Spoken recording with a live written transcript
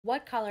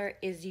what color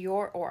is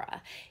your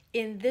aura?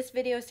 In this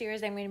video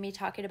series, I'm going to be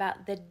talking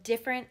about the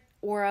different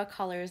aura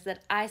colors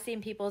that I see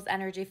in people's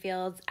energy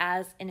fields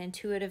as an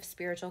intuitive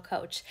spiritual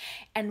coach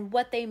and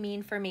what they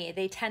mean for me.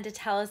 They tend to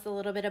tell us a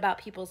little bit about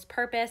people's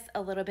purpose,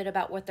 a little bit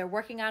about what they're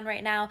working on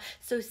right now.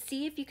 So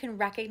see if you can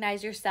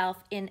recognize yourself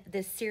in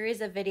this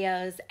series of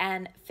videos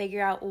and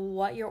figure out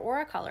what your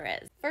aura color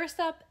is.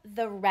 First up,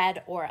 the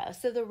red aura.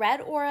 So the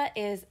red aura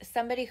is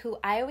somebody who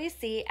I always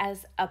see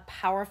as a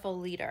powerful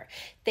leader.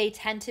 They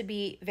tend to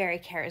be very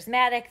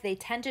charismatic. They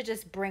tend to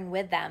just bring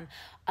with them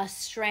a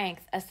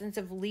strength, a sense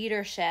of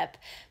leadership,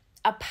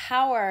 a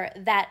power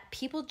that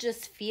people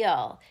just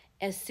feel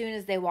as soon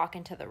as they walk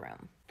into the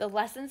room. The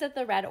lessons that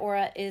the red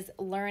aura is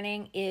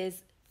learning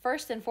is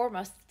first and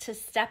foremost to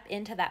step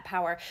into that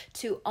power,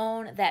 to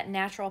own that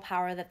natural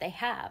power that they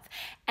have,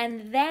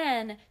 and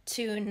then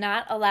to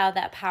not allow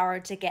that power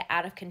to get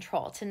out of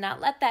control, to not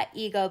let that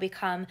ego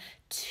become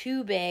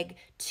too big,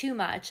 too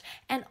much,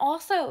 and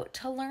also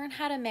to learn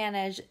how to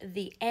manage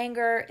the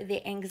anger,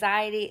 the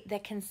anxiety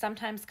that can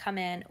sometimes come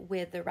in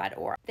with the red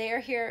aura. They are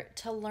here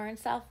to learn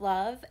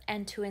self-love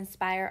and to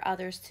inspire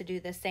others to do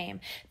the same.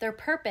 Their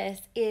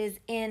purpose is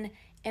in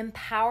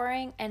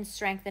empowering and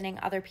strengthening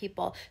other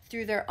people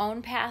through their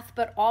own path,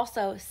 but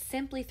also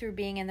simply through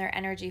being in their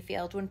energy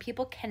field. When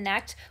people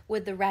connect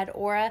with the red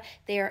aura,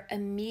 they are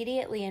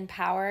immediately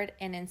empowered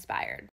and inspired.